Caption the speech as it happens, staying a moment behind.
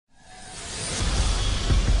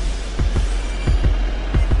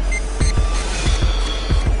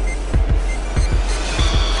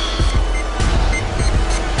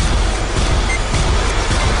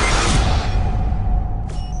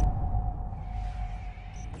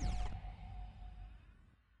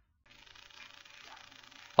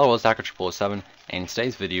Hello, it's Untitled, and in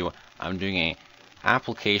today's video I'm doing a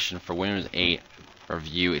application for Windows 8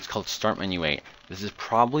 review. It's called Start Menu 8. This is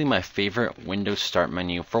probably my favorite Windows Start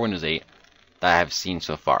menu for Windows 8 that I have seen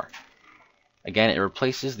so far. Again, it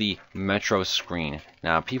replaces the Metro screen.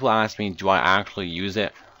 Now, people ask me, do I actually use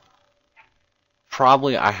it?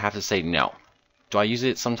 Probably I have to say no. Do I use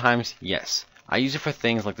it sometimes? Yes. I use it for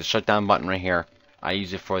things like the shutdown button right here. I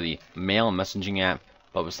use it for the mail and messaging app,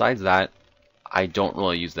 but besides that, I don't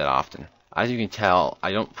really use that often. As you can tell,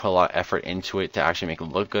 I don't put a lot of effort into it to actually make it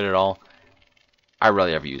look good at all. I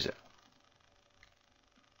rarely ever use it.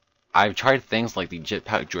 I've tried things like the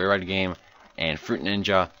Jetpack Joyride game and Fruit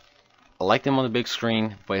Ninja. I like them on the big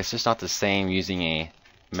screen, but it's just not the same using a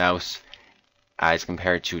mouse as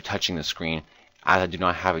compared to touching the screen, as I do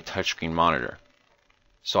not have a touchscreen monitor.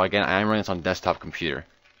 So again, I am running this on a desktop computer,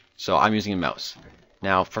 so I'm using a mouse.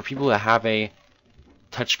 Now, for people that have a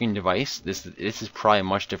touchscreen device, this is probably a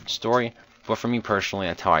much different story, but for me personally,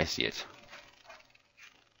 that's how I see it.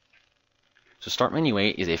 So Start Menu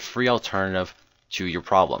 8 is a free alternative to your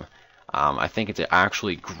problem. I think it's an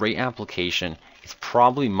actually great application. It's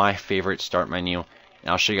probably my favorite Start Menu,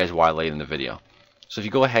 and I'll show you guys why later in the video. So if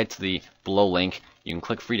you go ahead to the below link, you can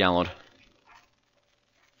click free download,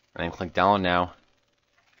 and then click download now.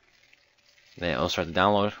 Then it'll start the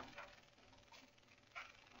download.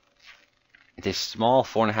 It's a small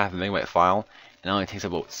 4.5 megabyte file, and it only takes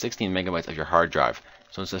about 16 megabytes of your hard drive.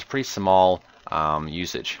 So it's a pretty small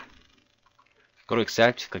usage. Go to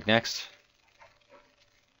accept, click next,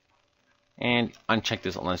 and uncheck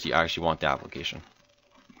this unless you actually want the application.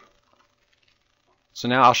 So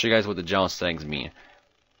now I'll show you guys what the general settings mean.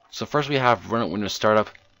 So first we have run Windows Startup.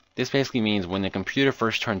 This basically means when the computer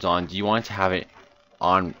first turns on, do you want to have it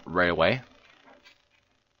on right away?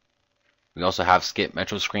 We also have skip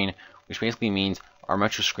Metro screen, which basically means our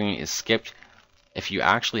Metro screen is skipped. If you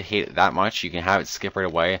actually hate it that much, you can have it skip right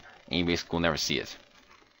away, and you basically will never see it.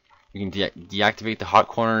 You can deactivate the hot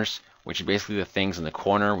corners, which is basically the things in the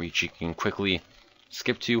corner which you can quickly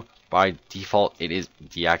skip to. By default, it is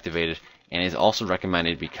deactivated, and is also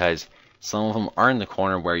recommended because some of them are in the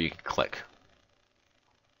corner where you can click.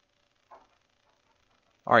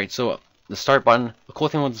 Alright, so the start button. The cool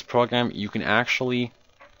thing with this program, you can actually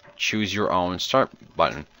choose your own start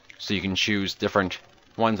button. So you can choose different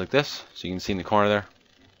ones like this, so you can see in the corner there.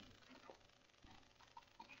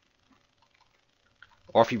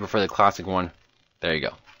 Or if you prefer the classic one, there you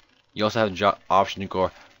go. You also have the option to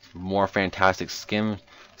go for more fantastic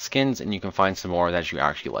skins, and you can find some more that you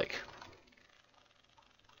actually like.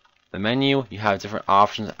 The menu, you have different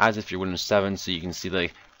options as if you're Windows 7, so you can see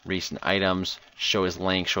like recent items, show as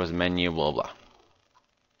link, show as menu, blah blah.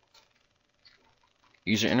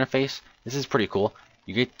 User interface, this is pretty cool.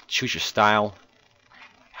 You get to choose your style,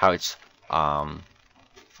 how it's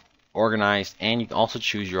organized, and you can also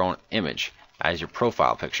choose your own image as your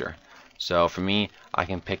profile picture. So for me, I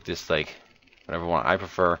can pick this like whatever one I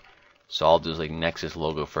prefer. So I'll do like Nexus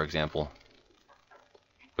logo, for example.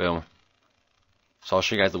 Boom. So I'll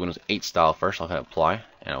show you guys the Windows 8 style first. I'll hit apply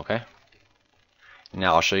and OK.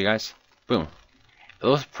 Now I'll show you guys. Boom. It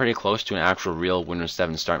looks pretty close to an actual real Windows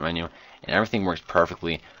 7 start menu, and everything works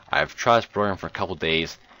perfectly. I've tried this program for a couple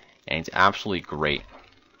days, and it's absolutely great.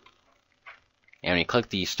 And when you click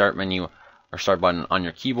the start menu or start button on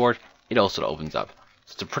your keyboard, it also opens up.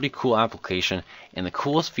 So it's a pretty cool application, and the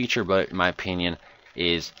coolest feature about it, in my opinion,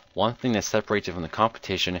 is one thing that separates it from the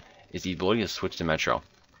competition is the ability to switch to Metro.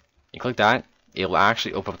 You click that, it will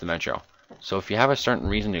actually open up the Metro. So if you have a certain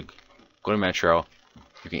reason to go to Metro,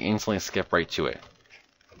 you can instantly skip right to it.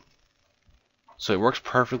 So it works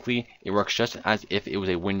perfectly. It works just as if it was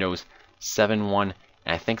a Windows 7 one,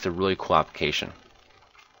 and I think it's a really cool application.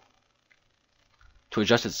 To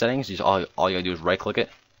adjust its settings, all you gotta do is right click it,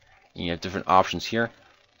 and you have different options here.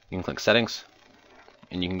 You can click settings,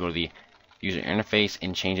 and you can go to the user interface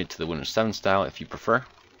and change it to the Windows 7 style if you prefer.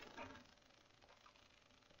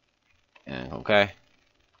 And OK.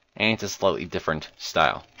 And it's a slightly different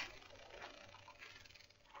style.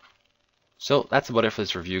 So that's about it for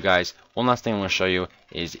this review, guys. One last thing I want to show you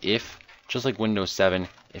is if, just like Windows 7,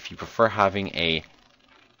 if you prefer having a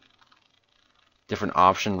different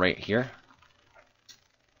option right here,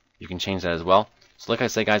 you can change that as well. So like I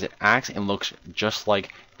said, guys, it acts and looks just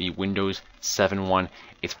like the Windows 7 one.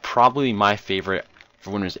 It's probably my favorite for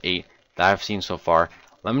Windows 8 that I've seen so far.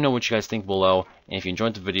 Let me know what you guys think below, and if you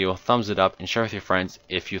enjoyed the video, thumbs it up and share with your friends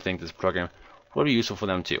if you think this program will be useful for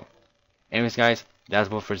them too. Anyways, guys, that's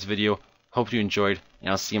about for this video. Hope you enjoyed, and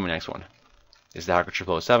I'll see you in my next one. This is the Hacker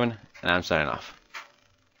 007, and I'm signing off.